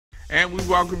And we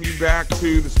welcome you back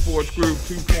to the Sportsgroove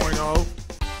 2.0.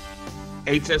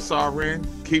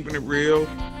 Hsrn, keeping it real,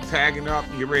 tagging up,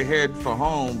 and get ready to head for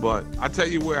home. But I tell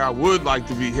you where I would like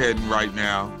to be heading right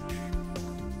now.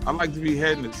 I'd like to be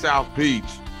heading to South Beach.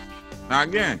 Now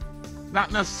again,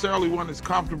 not necessarily one that's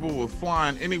comfortable with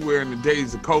flying anywhere in the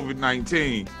days of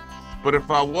COVID-19. But if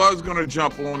I was going to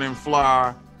jump on and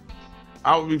fly,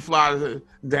 I would be flying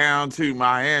down to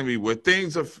Miami, where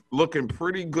things are looking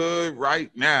pretty good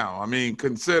right now. I mean,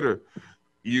 consider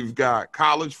you've got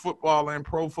college football and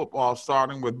pro football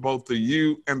starting with both the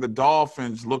U and the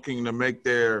Dolphins looking to make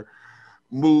their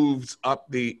moves up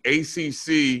the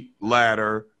ACC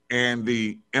ladder and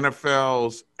the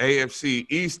NFL's AFC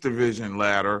East Division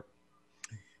ladder.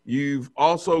 You've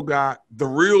also got the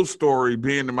real story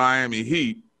being the Miami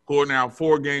Heat, who are now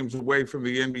 4 games away from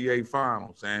the NBA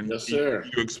Finals. And yes, sir.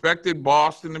 You expected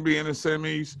Boston to be in the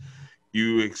semis.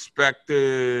 You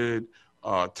expected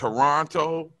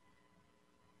Toronto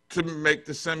to make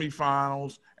the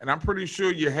semifinals. And I'm pretty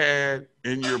sure you had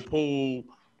in your pool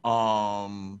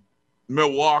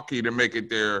Milwaukee to make it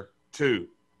there too.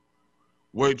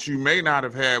 What you may not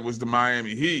have had was the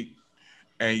Miami Heat,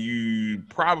 and you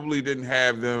probably didn't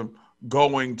have them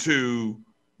going to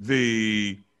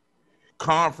the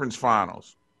conference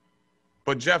finals.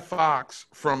 But Jeff Fox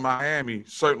from Miami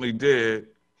certainly did.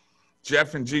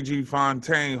 Jeff and Gigi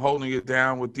Fontaine holding it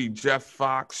down with the Jeff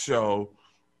Fox Show.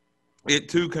 It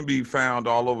too can be found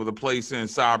all over the place in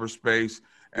cyberspace.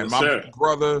 And yes, my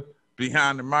brother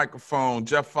behind the microphone,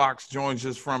 Jeff Fox, joins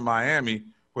us from Miami,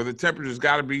 where the temperature's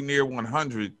got to be near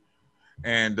 100.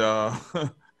 And oh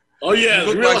yeah,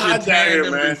 it's real hot down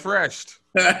here, man. Refreshed.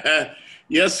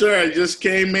 Yes, sir. I just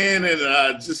came in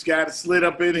and just got slid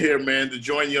up in here, man, to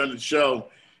join you on the show.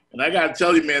 And I got to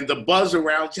tell you, man, the buzz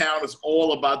around town is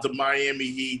all about the Miami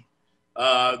Heat.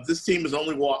 This team has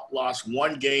only lost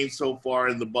 1 game so far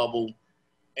in the bubble.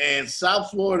 And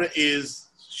South Florida is,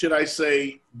 should I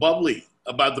say, bubbly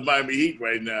about the Miami Heat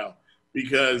right now,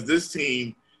 because this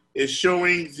team is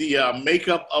showing the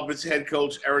makeup of its head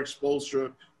coach, Erik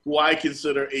Spoelstra, who I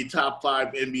consider a top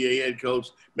 5 NBA head coach,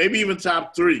 maybe even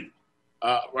top 3.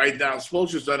 Right now,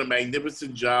 Spoelstra's done a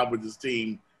magnificent job with his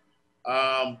team.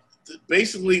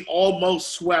 Basically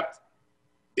almost swept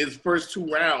its first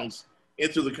 2 rounds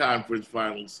into the conference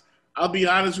finals. I'll be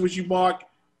honest with you, Mark,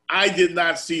 I did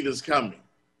not see this coming.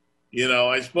 You know,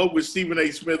 I spoke with Stephen A.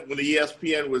 Smith when the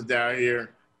ESPN was down here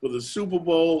for the Super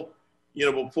Bowl,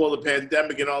 you know, before the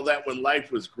pandemic and all that, when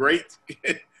life was great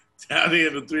down here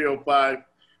in the 305.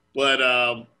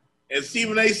 But, and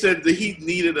Stephen A. said the Heat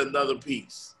needed another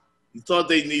piece. He thought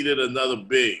they needed another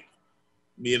big,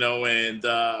 you know, and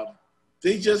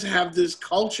they just have this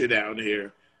culture down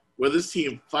here where this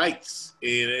team fights,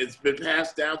 and it's been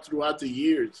passed down throughout the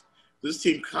years. This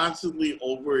team constantly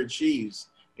overachieves,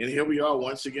 and here we are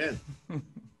once again.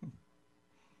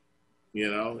 You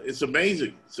know, it's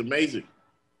amazing. It's amazing.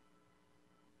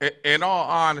 In all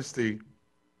honesty,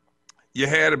 you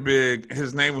had a big,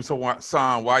 his name was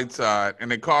Hassan Whiteside,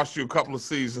 and it cost you a couple of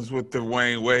seasons with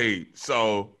Dwayne Wade.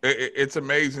 So it's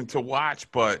amazing to watch,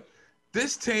 but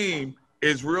this team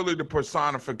is really the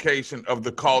personification of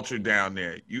the culture down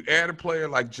there. You add a player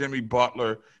like Jimmy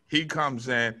Butler, he comes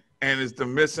in and is the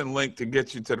missing link to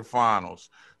get you to the finals.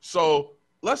 So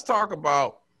let's talk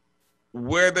about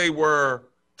where they were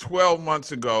 12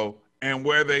 months ago and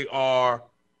where they are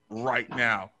right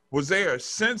now. Was there a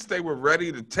sense they were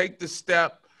ready to take the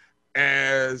step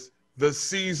as the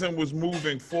season was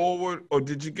moving forward? Or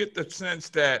did you get the sense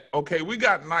that, okay, we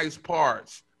got nice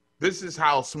parts, this is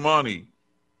house money,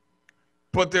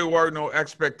 but there were no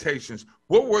expectations?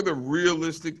 What were the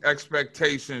realistic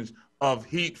expectations of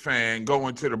Heat fan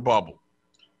going to the bubble?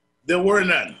 There were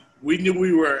none. We knew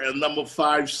we were a number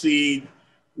 5 seed.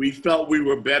 We felt we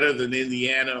were better than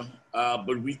Indiana,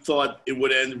 but we thought it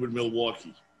would end with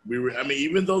Milwaukee.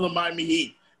 Even though the Miami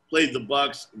Heat played the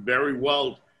Bucks very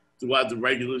well throughout the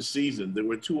regular season, they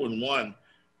were 2-1.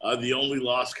 The only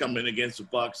loss coming against the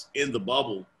Bucks in the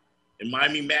bubble, and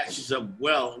Miami matches up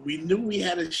well. We knew we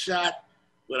had a shot,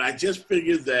 but I just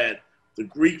figured that the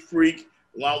Greek Freak,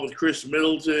 along with Chris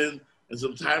Middleton and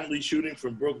some timely shooting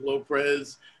from Brook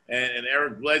Lopez and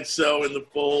Eric Bledsoe in the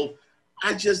fold,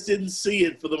 I just didn't see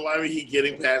it for the Miami Heat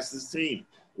getting past this team.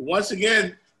 Once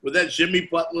again, with that Jimmy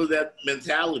Butler, that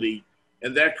mentality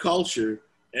and that culture,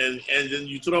 and then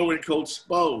you throw in Coach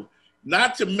Spo,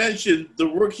 not to mention the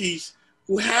rookies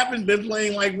who haven't been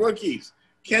playing like rookies.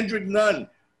 Kendrick Nunn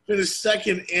finished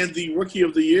 2nd in the Rookie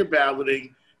of the Year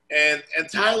balloting, and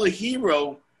Tyler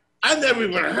Hero, I never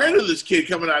even heard of this kid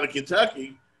coming out of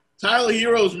Kentucky. Tyler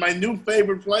Hero is my new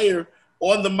favorite player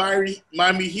on the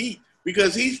Miami Heat.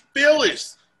 because he's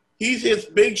fearless. He's his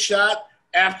big shot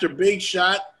after big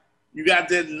shot. You got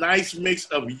that nice mix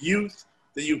of youth.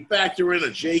 Then you factor in a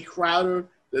Jay Crowder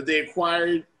that they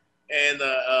acquired and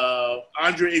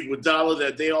Andre Iguodala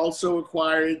that they also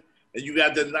acquired. And you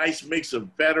got the nice mix of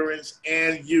veterans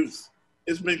and youth.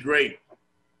 It's been great.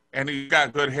 And he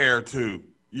got good hair, too.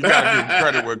 You got to give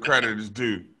credit where credit is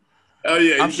due. Oh,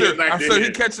 yeah. I'm sure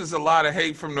he catches a lot of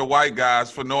hate from the white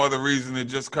guys for no other reason than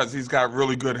just because he's got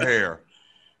really good hair.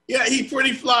 Yeah, he's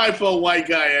pretty fly for a white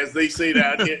guy, as they say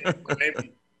down here.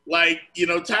 Like,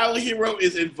 Tyler Hero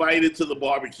is invited to the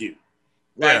barbecue.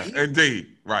 Like, yeah,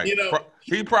 indeed. Right.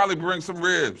 He probably brings some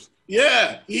ribs.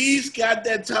 Yeah, he's got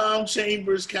that Tom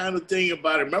Chambers kind of thing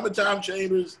about him. Remember Tom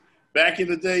Chambers back in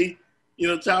the day?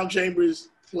 Tom Chambers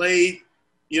played,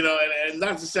 and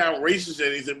not to sound racist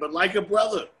or anything, but like a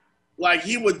brother. Like,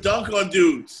 he would dunk on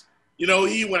dudes.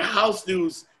 He would house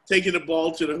dudes taking the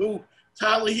ball to the hoop.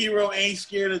 Tyler Hero ain't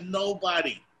scared of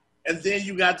nobody. And then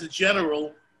you got the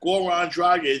general, Goran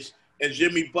Dragic, and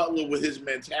Jimmy Butler with his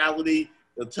mentality,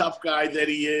 the tough guy that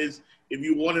he is. If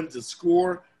you want him to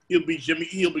score, he'll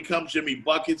become Jimmy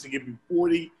Buckets and give you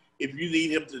 40. If you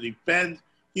need him to defend,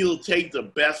 he'll take the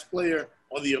best player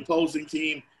on the opposing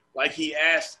team. Like he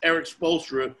asked Eric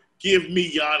Spoelstra, give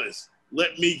me Giannis.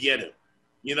 Let me get him.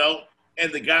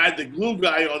 And the glue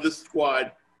guy on this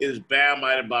squad is Bam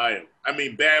Adebayo. I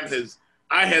mean,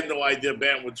 I had no idea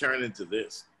Bam would turn into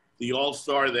this. The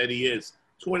all-star that he is.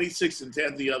 26 and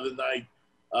 10 the other night.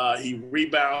 He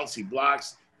rebounds, he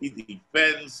blocks, he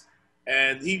defends.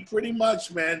 And he pretty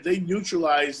much, man, they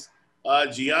neutralized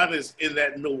Giannis in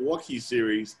that Milwaukee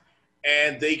series.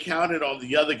 And they counted on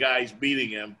the other guys beating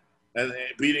him and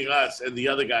beating us, and the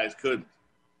other guys couldn't.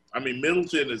 I mean,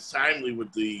 Middleton is timely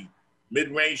with the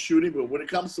mid-range shooting, but when it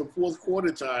comes to fourth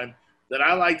quarter time, that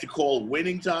I like to call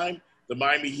winning time, the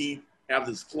Miami Heat have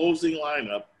this closing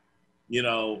lineup,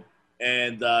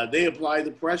 and they apply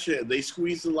the pressure and they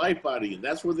squeeze the life out of you.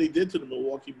 That's what they did to the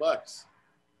Milwaukee Bucks.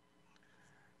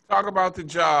 Talk about the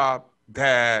job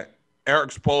that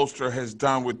Eric Spoelstra has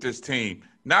done with this team,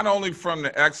 not only from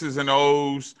the X's and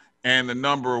O's and the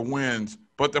number of wins,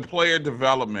 but the player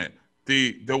development,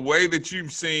 the way that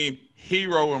you've seen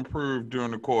Hero improve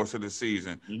during the course of the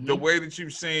season, the way that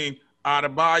you've seen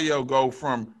Adebayo go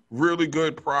from really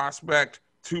good prospect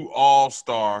to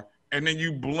all-star, and then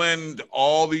you blend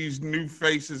all these new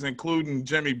faces, including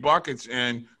Jimmy Buckets,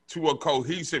 into a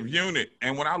cohesive unit.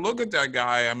 And when I look at that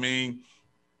guy, I mean,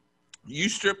 you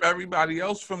strip everybody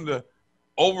else from the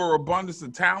overabundance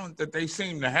of talent that they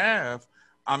seem to have.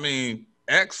 I mean,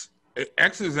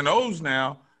 X's and O's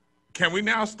now. Can we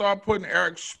now start putting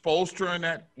Eric Spoelstra in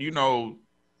that,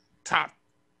 top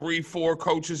 3-4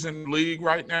 coaches in the league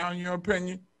right now, in your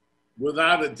opinion?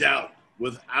 Without a doubt.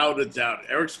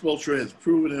 Eric Spoelstra has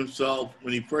proven himself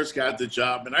when he first got the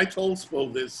job. And I told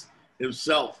Spo this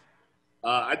himself.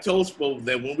 I told Spo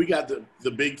that when we got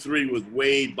the big three with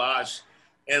Wade, Bosh,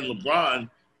 and LeBron,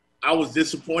 I was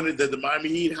disappointed that the Miami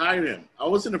Heat hired him. I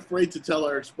wasn't afraid to tell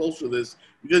Eric Spoelstra this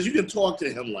because you can talk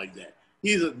to him like that.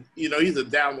 He's a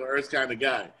down-to-earth kind of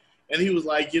guy. And he was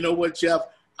like, you know what, Jeff,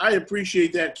 I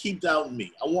appreciate that. Keep doubting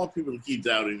me. I want people to keep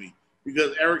doubting me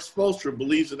because Eric Spoelstra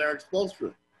believes in Eric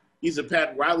Spoelstra. He's a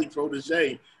Pat Riley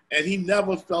protege, and he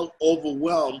never felt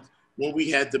overwhelmed when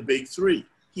we had the big three.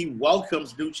 He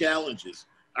welcomes new challenges.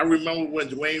 I remember when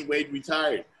Dwayne Wade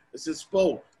retired. I said,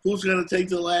 Spo, who's going to take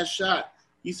the last shot?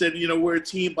 He said, we're a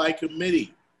team by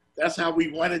committee. That's how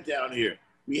we run it down here.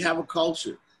 We have a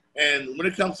culture. And when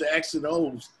it comes to X and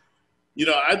O's,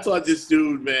 I thought this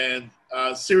dude, man,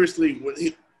 seriously, when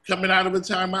he coming out of a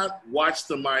timeout, watch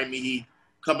the Miami Heat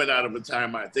coming out of a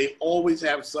timeout. They always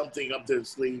have something up their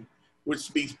sleeve, which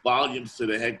speaks volumes to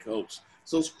the head coach.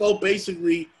 So Spo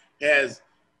basically has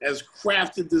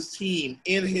crafted this team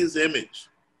in his image.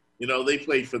 They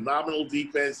play phenomenal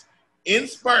defense in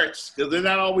spurts because they're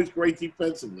not always great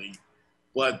defensively,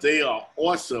 but they are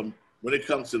awesome when it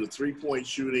comes to the three-point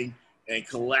shooting and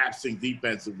collapsing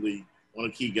defensively on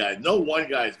a key guy. No one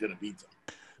guy is going to beat them.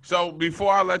 So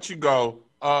before I let you go,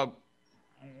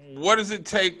 what does it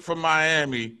take for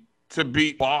Miami to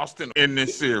beat Boston in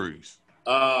this series?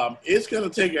 It's going to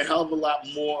take a hell of a lot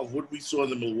more of what we saw in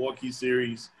the Milwaukee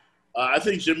series. I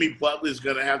think Jimmy Butler is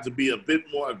going to have to be a bit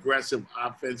more aggressive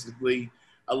offensively.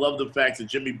 I love the fact that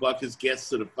Jimmy Buckets gets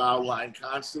to the foul line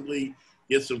constantly,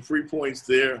 gets some free points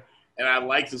there, and I'd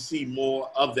like to see more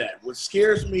of that. What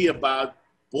scares me about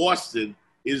Boston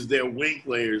is their wing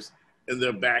players and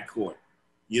their backcourt.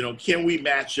 Can we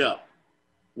match up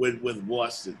with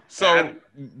Boston? So,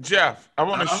 Jeff, I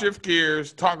want to shift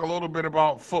gears, talk a little bit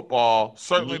about football,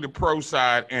 certainly the pro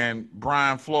side, and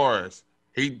Brian Flores.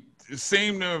 He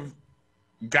seem to have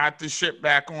got the ship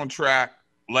back on track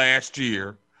last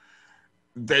year.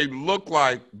 They look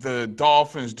like the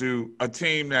Dolphins do, a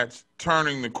team that's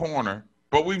turning the corner.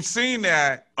 But we've seen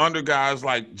that under guys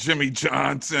like Jimmy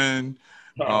Johnson,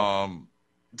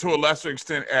 to a lesser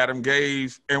extent, Adam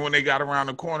Gase. And when they got around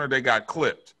the corner, they got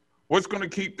clipped. What's going to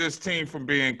keep this team from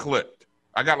being clipped?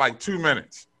 I got like 2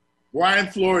 minutes. Brian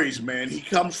Flores, man, he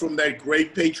comes from that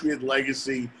great Patriot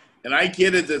legacy. And I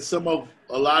get it that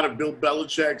a lot of Bill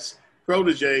Belichick's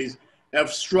proteges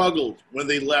have struggled when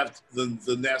they left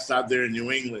the nest out there in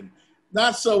New England.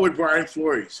 Not so with Brian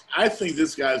Flores. I think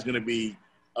this guy's going to be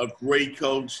a great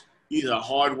coach. He's a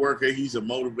hard worker. He's a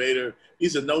motivator.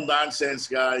 He's a no-nonsense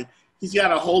guy. He's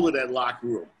got a hold of that locker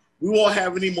room. We won't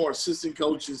have any more assistant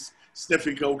coaches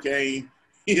sniffing cocaine,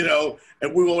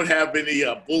 and we won't have any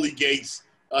bully gates,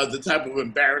 the type of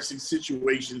embarrassing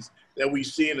situations that we've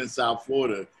seen in South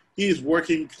Florida. He is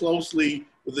working closely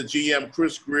with the GM,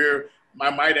 Chris Greer. I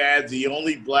might add, the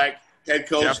only black head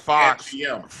coach Jeff Fox at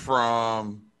GM.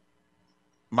 From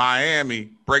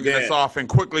Miami, breaking us off. And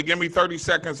quickly, give me 30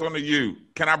 seconds on the U.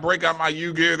 Can I break out my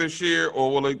U gear this year, or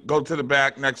will it go to the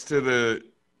back next to the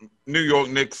New York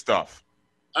Knicks stuff?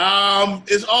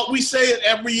 We say it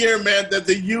every year, man, that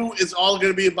the U is all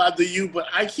going to be about the U, but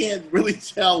I can't really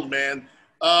tell, man.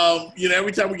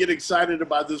 Every time we get excited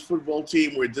about this football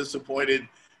team, we're disappointed.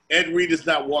 Ed Reed is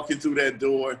not walking through that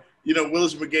door.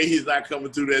 Willis McGahee's not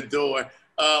coming through that door.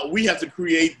 We have to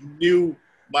create new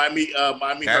Miami.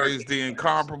 That is the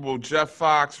incomparable Jeff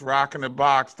Fox rocking the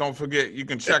box. Don't forget, you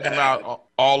can check him out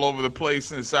all over the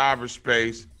place in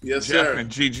cyberspace. Yes, Jeff sir. and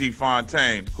Gigi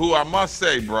Fontaine, who I must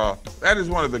say, bro, that is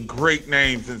one of the great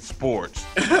names in sports.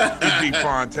 Gigi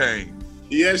Fontaine.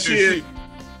 Yes, she is.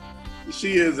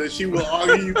 She is, and she will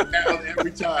argue you down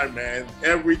every time, man.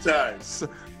 Every time.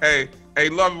 Hey,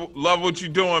 love what you're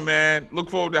doing, man. Look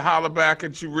forward to holler back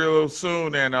at you real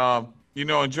soon, and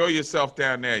enjoy yourself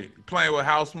down there. You're playing with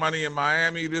house money in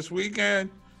Miami this weekend.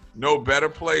 No better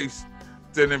place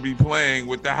than to be playing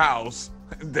with the house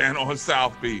than on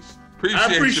South Beach.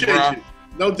 I appreciate you, bro. you.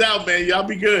 No doubt, man. Y'all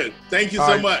be good. Thank you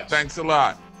so much. Thanks a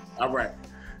lot. All right.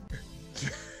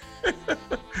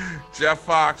 Jeff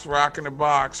Fox rocking the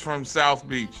box from South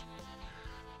Beach.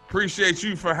 Appreciate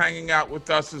you for hanging out with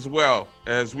us as well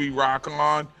as we rock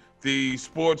on the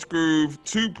Sportsgroove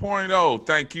 2.0.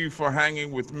 Thank you for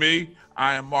hanging with me.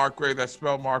 I am Mark Gray. That's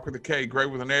spelled Mark with a K, Gray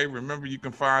with an A. Remember, you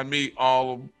can find me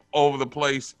all over the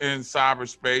place in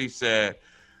cyberspace at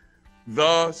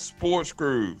The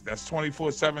Sportsgroove. That's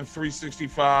 24/7,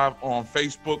 365 on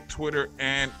Facebook, Twitter,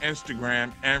 and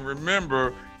Instagram. And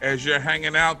remember, as you're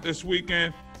hanging out this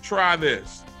weekend, try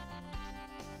this.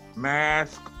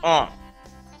 Mask up.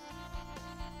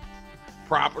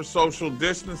 Proper social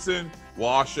distancing.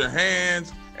 Wash your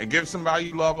hands and give somebody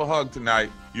you love a hug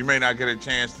tonight. You may not get a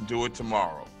chance to do it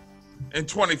tomorrow. In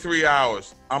 23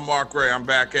 hours, I'm Mark Gray. I'm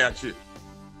back at you.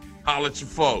 Holla at your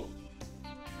folk.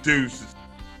 Deuces.